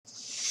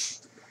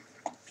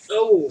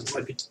Oh,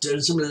 I could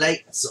turn some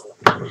lights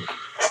on.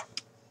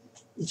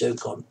 So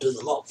can't turn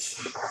them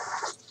off.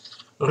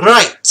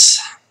 Right,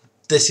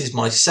 this is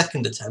my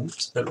second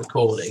attempt at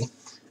recording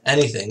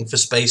anything for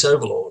Space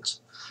Overlords.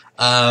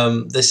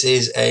 This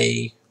is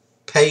a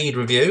paid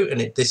review, and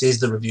this is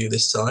the review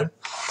this time.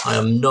 I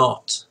am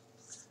not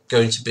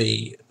going to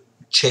be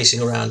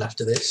chasing around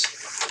after this.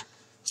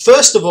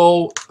 First of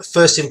all,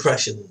 first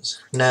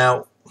impressions.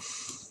 Now,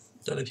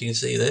 don't know if you can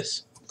see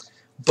this,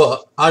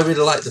 but I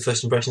really like the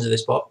first impressions of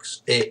this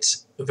box.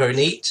 It's very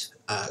neat,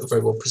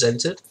 very well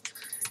presented.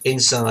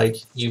 Inside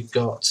you've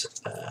got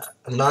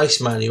a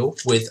nice manual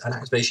with an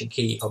activation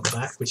key on the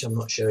back, which I'm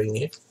not showing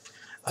you.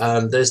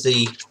 There's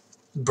the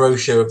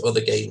brochure of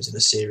other games in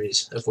the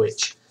series, of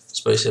which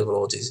Space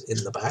Overlords is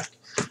in the back.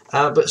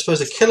 But I suppose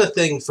the killer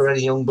thing for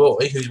any young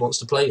boy who wants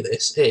to play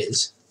this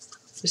is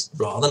this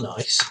rather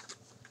nice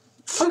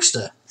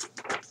poster,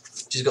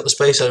 which has got the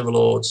Space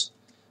Overlords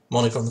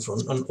moniker on the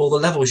front and all the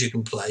levels you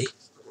can play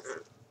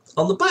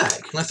on the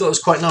back, and I thought it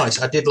was quite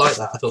nice. I did like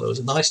that. I thought it was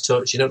a nice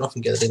touch. You don't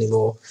often get it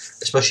anymore,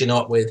 especially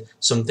not with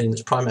something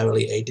that's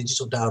primarily a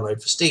digital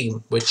download for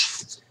Steam, which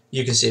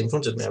you can see in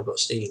front of me. I've got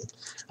Steam.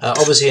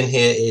 Obviously in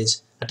here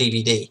is a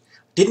DVD.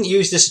 Didn't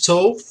use this at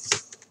all,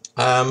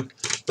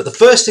 but the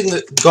first thing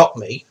that got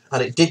me,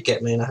 and it did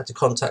get me and I had to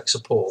contact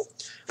support,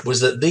 was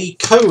that the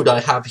code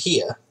I have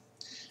here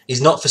is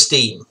not for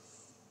Steam.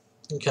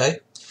 Okay,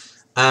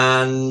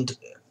 and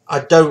I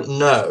don't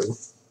know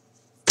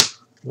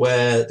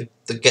where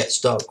the get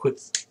start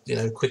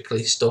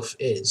quickly stuff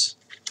is,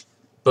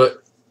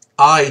 but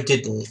I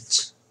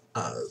didn't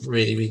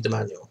really read the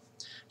manual.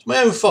 It's my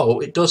own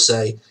fault. It does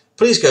say,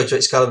 please go to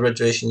Excalibur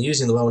registration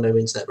using the well-known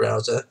internet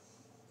browser.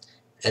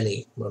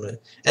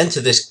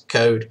 Enter this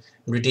code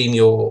and redeem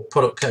your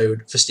product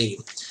code for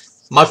Steam.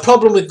 My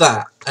problem with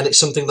that, and it's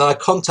something that I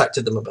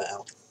contacted them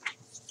about,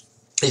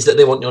 is that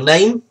they want your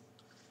name,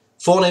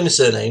 forename and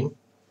surname,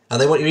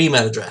 and they want your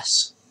email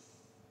address.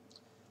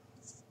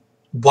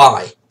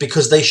 Why?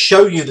 Because they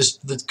show you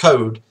the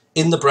code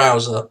in the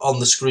browser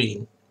on the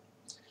screen.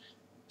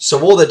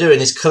 So all they're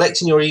doing is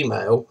collecting your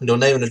email and your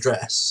name and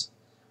address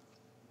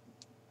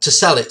to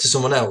sell it to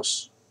someone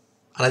else.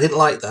 And I didn't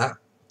like that.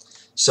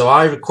 So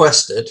I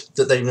requested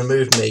that they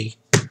remove me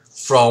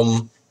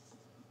from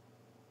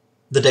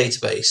the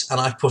database, and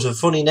I put a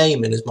funny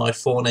name in as my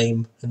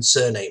forename and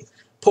surname.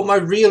 Put my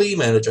real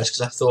email address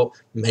because I thought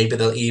maybe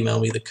they'll email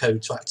me the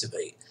code to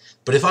activate.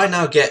 But if I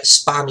now get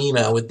spam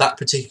email with that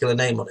particular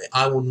name on it,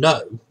 I will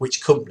know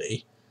which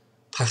company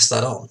passed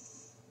that on,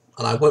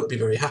 and I won't be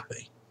very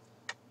happy.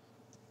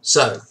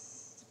 So,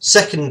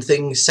 second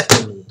thing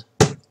second,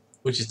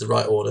 which is the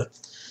right order,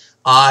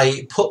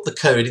 I put the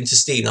code into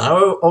Steam. Now,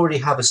 I already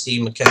have a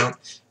Steam account.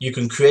 You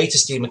can create a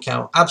Steam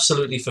account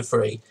absolutely for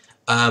free.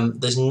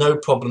 There's no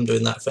problem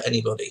doing that for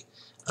anybody.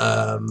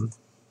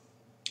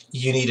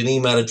 You need an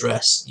email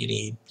address. You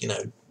need,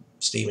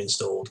 Steam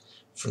installed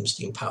from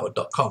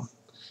steampowered.com.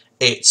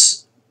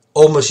 It's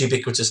almost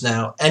ubiquitous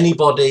now.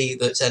 Anybody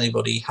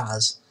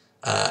has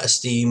a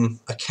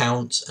Steam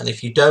account, and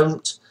if you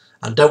don't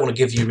want to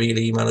give your real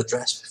email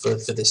address for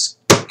this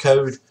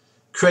code,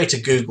 create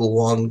a Google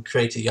one,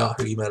 create a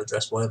Yahoo email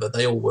address, whatever.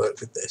 They all work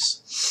with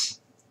this.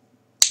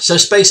 So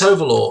Space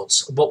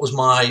Overlords, what was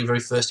my very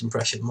first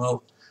impression?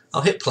 Well,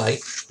 I'll hit play,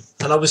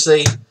 and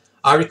obviously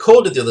I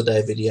recorded the other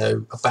day a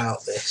video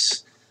about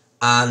this,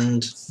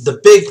 and the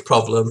big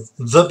problem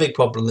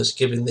that's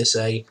giving this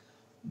a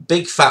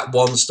big fat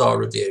 1-star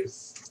review,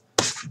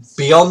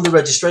 beyond the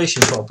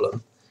registration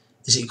problem,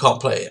 is that you can't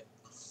play it.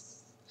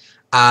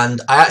 And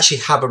I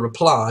actually have a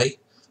reply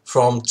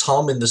from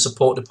Tom in the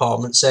support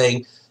department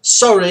saying,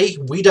 sorry,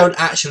 we don't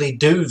actually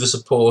do the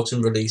support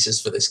and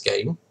releases for this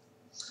game.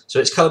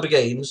 So Excalibur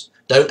Games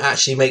don't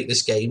actually make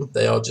this game,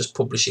 they are just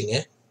publishing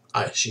it,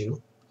 I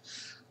assume.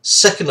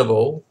 Second of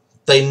all,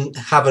 they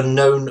have a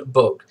known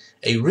bug.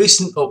 A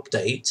recent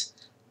update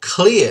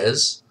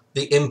clears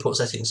the input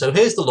settings. So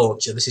here's the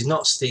launcher. This is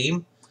not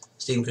Steam.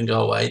 Steam can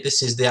go away.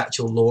 This is the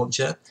actual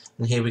launcher,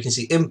 and here we can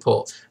see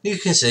input. You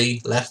can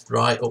see left,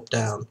 right, up,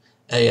 down,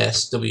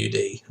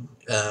 ASWD.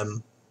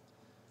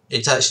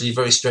 It's actually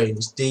very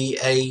strange.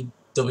 DAWS,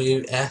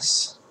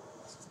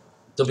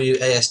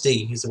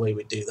 WASD is the way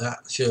we do that.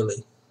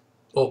 Surely,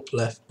 up,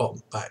 left,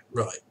 bottom, back,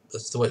 right.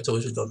 That's the way it's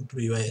always been done.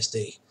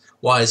 WASD.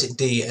 Why is it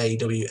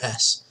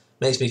DAWS?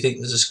 Makes me think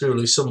there's a screw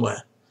loose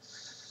somewhere.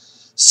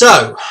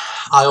 So,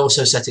 I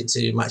also set it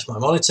to match my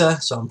monitor,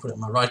 so I'm putting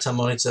it on my right-hand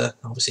monitor.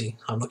 Obviously,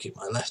 I'm looking at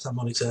my left-hand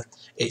monitor.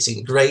 It's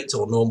in great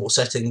or normal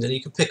settings, and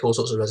you can pick all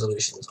sorts of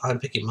resolutions. I'm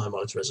picking my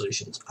monitor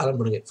resolutions, and I'm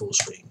running it full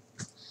screen.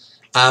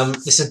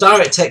 It's a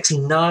DirectX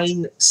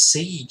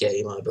 9C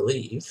game, I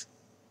believe.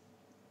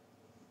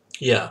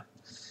 Yeah,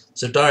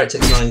 so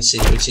DirectX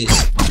 9C, which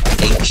is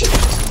ancient.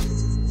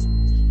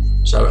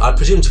 So, I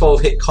presume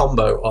 12-hit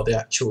combo are the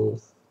actual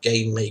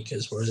game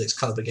makers, whereas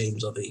Excalibur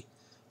Games are the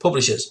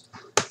publishers.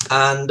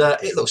 And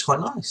it looks quite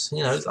nice.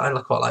 I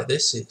quite like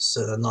this. It's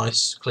a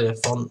nice clear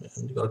font,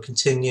 and you've got to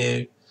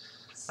continue.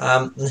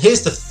 And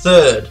here's the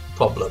third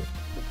problem.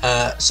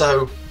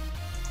 So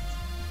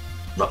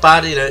Not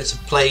bad, you know, it's a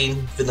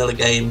plain vanilla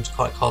game, it's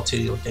quite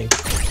cartoony looking.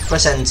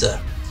 Press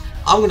enter.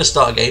 I'm going to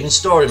start a game in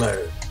story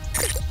mode.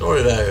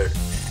 Story mode.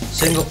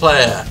 Single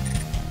player.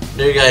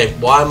 New game.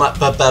 Why am I...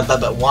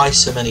 why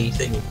so many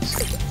things?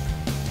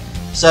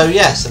 So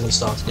yes, I'm going to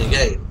start a new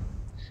game.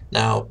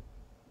 Now,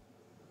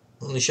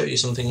 let me show you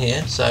something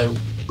here. So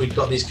we've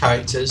got these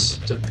characters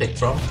to pick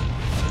from.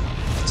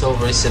 It's all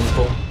very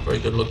simple, very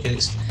good looking.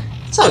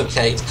 It's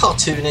okay, it's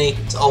cartoony,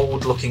 it's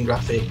old looking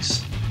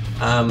graphics.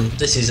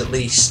 This is at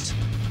least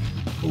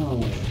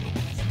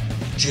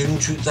June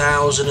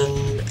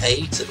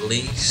 2008 at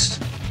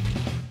least.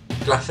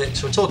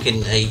 Graphics, we're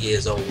talking 8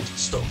 years old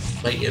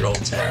stuff,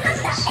 8-year-old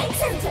terrors.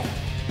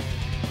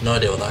 No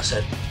idea what that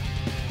said.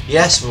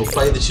 Yes, we'll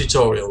play the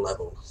tutorial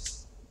level.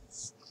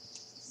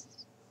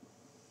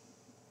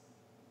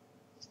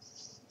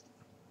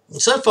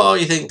 And so far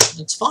you think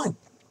it's fine,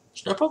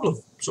 it's no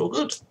problem, it's all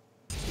good.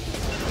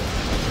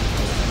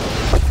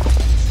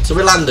 So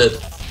we landed.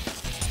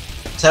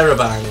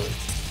 Terabang.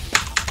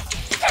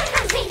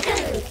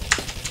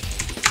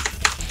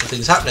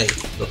 Nothing's happening,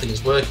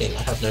 nothing's working,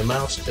 I have no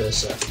mouse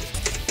cursor.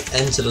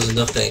 Enter does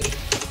nothing.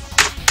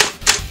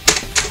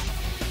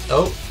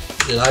 Oh,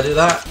 did I do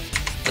that?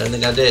 I don't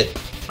think I did.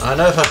 I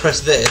know if I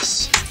press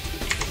this.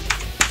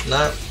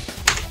 No.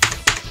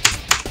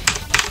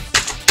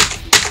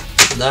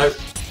 No.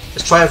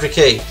 Let's try every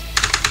key.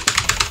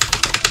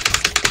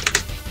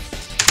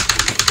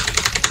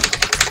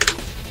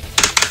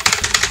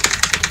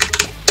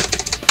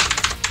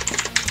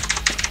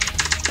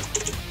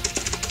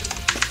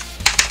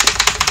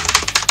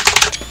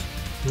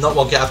 Not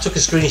one get. I took a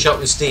screenshot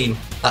with Steam.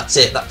 That's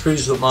it. That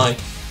proves that my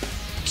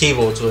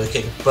keyboard's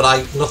working. But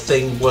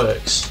nothing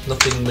works.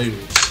 Nothing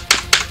moves,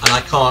 and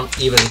I can't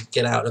even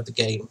get out of the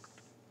game.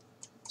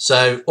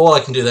 So all I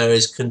can do there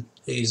is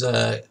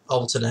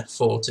Alt and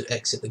F4 to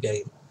exit the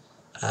game.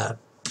 I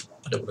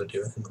don't want to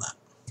do anything with that.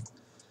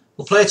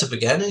 We'll play it up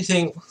again. And you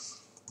think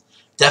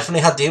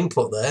definitely had the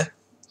input there.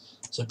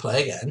 So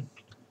play again.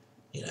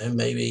 You know,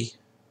 maybe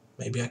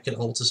I can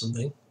alter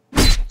something.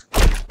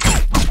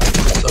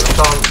 So I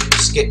can't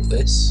skip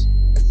this.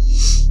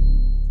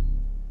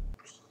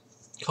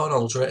 Can't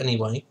alter it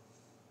anyway.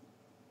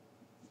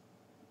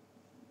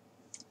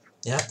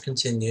 Yeah,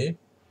 continue.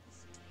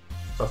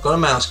 So I've got a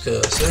mouse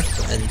cursor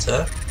to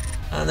enter,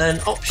 and then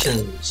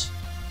options.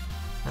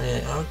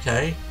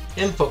 Okay,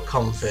 input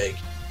config.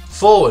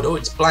 Forward. Oh,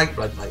 it's blank,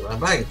 blank, blank, blank,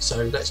 blank.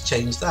 So let's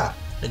change that.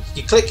 And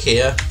you click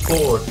here.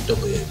 Forward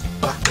W,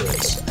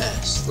 backwards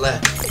S,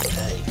 left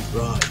A,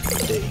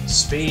 right D,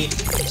 speed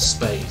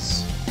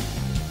space.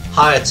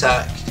 High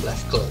attack,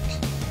 left click.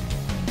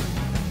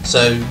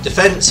 So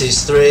defense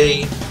is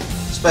 3,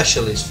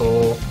 special is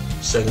 4,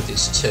 strength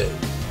is 2.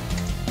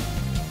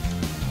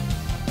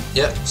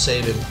 Yep,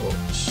 save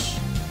inputs.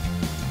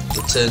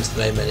 Return to the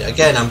main menu.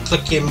 Again, I'm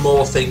clicking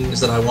more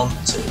things than I want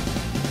to.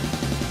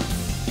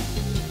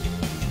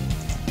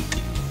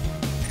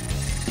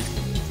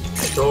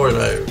 Story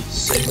mode,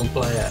 single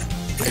player,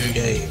 new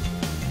game.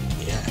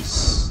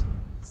 Yes.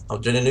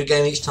 I'm doing a new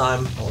game each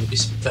time. I want to be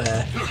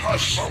fair.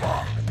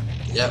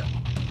 Yep.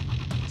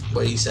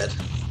 What he said.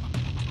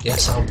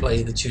 Yes, I'll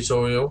play the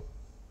tutorial.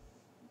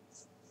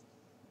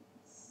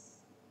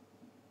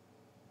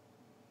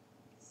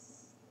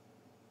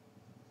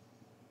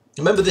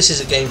 Remember, this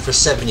is a game for a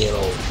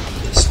 7-year-old.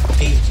 It's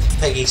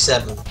Peggy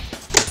 7.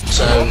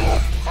 So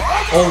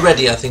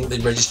already I think the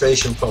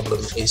registration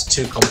problem is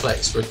too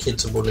complex for a kid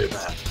to worry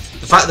about.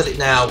 The fact that it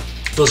now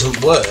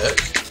doesn't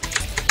work,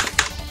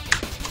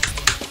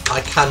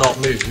 I cannot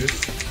move,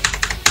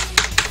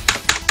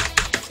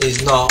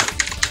 is not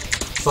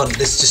fun.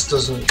 This just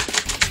doesn't,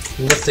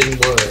 nothing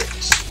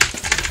works.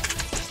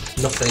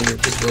 Nothing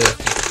is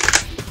working.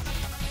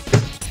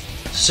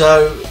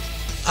 So,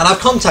 and I've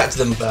contacted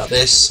them about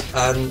this,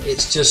 and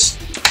it's just,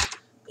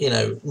 you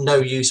know, no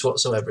use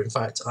whatsoever. In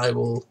fact, I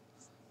will,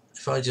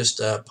 if I just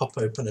pop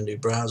open a new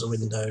browser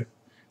window,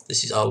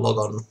 this is, I'll log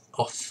on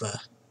off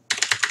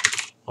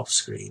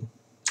screen.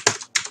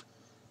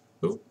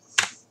 Ooh,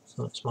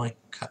 so that's my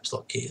caps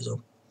lock key is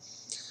on.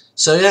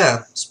 So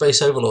yeah,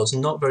 Space Overlords,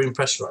 not very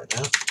impressed right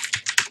now.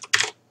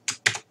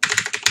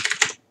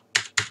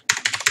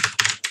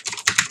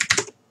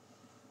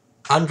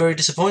 I'm very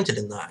disappointed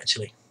in that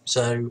actually.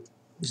 So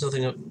there's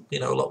nothing, you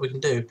know, a lot we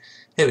can do.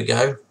 Here we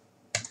go.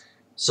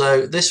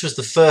 So this was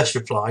the first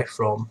reply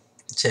from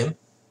Tim.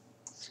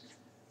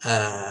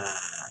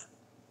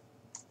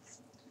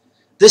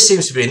 This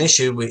seems to be an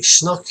issue which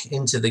snuck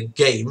into the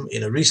game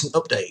in a recent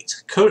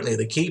update. Currently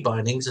the key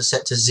bindings are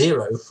set to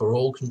 0 for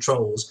all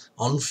controls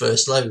on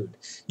first load.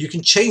 You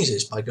can change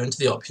this by going to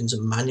the options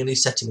and manually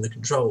setting the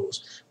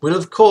controls. We'll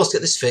of course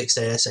get this fixed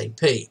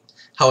ASAP.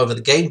 However,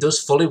 the game does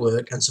fully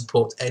work and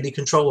support any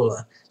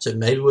controller, so it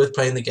may be worth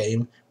playing the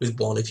game with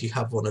one if you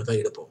have one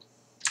available.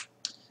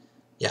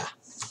 Yeah.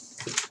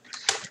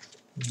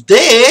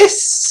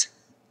 This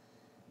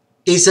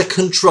is a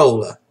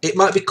controller. It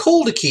might be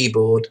called a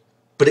keyboard,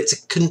 but it's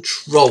a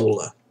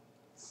controller.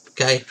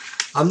 Okay?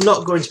 I'm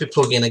not going to be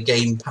plugging a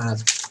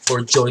gamepad or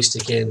a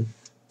joystick in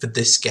for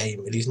this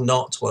game. It is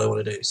not what I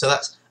want to do. So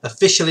that's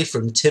officially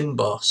from Tim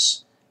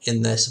Boss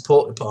in their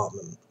support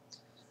department.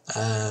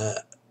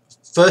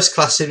 First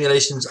class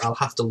simulations, I'll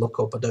have to look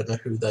up. I don't know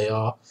who they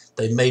are.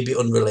 They may be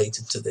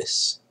unrelated to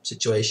this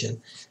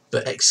situation.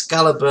 But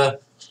Excalibur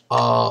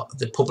are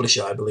the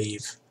publisher, I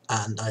believe,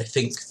 and I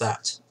think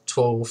that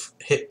 12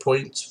 hit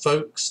points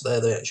folks,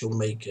 they're the actual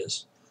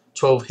makers.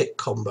 12 hit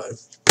combo.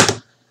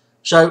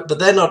 So, but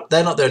they're not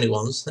the only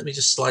ones. Let me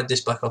just slide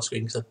this back off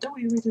screen because I don't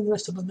want you reading the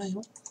rest of the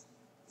mail.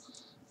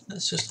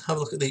 Let's just have a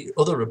look at the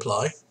other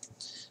reply.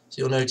 So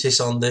you'll notice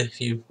on the,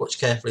 if you watch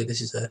carefully, this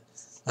is a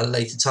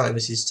later time.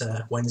 This is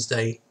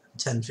Wednesday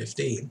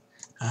 10:15.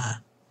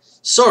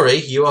 Sorry,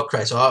 you are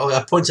correct. So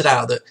I pointed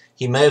out that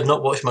he may have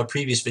not watched my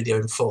previous video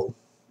in full.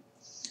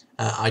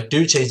 I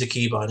do change the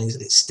key bindings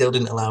and it still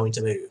didn't allow me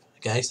to move.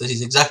 Okay, so this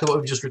is exactly what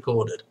we've just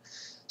recorded.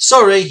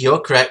 Sorry, you're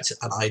correct,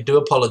 and I do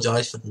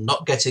apologise for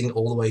not getting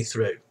all the way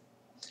through.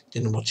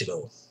 Didn't watch it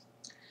all.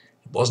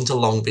 It wasn't a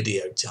long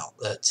video,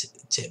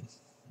 Tim.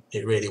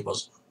 It really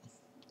wasn't.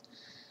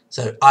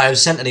 So I have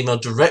sent an email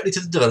directly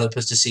to the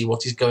developers to see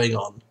what is going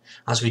on,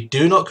 as we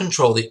do not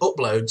control the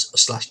uploads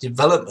 /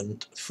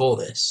 development for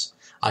this.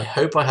 I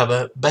hope I have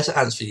a better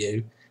answer for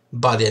you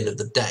by the end of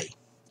the day.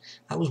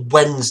 That was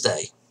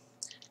Wednesday.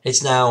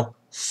 It's now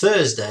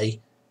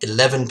Thursday,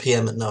 11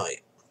 PM at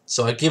night.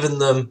 So I've given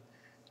them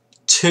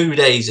 2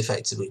 days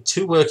effectively,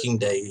 2 working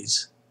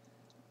days,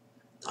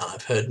 and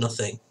I've heard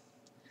nothing.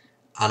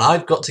 And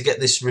I've got to get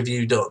this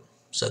review done.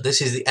 So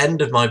this is the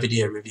end of my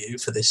video review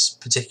for this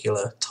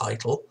particular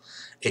title.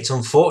 It's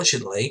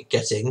unfortunately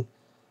getting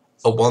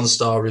a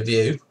 1-star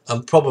review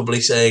and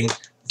probably saying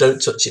don't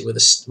touch it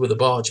with a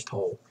barge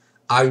pole.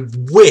 I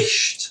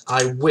wished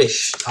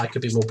I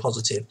could be more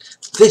positive.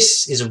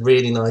 This is a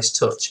really nice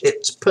touch.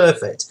 It's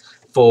perfect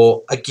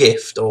for a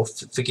gift or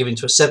for giving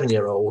to a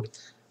 7-year-old,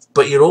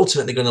 but you're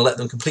ultimately going to let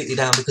them completely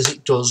down because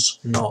it does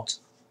not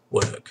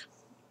work.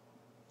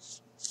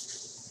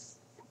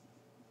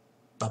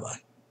 Bye bye.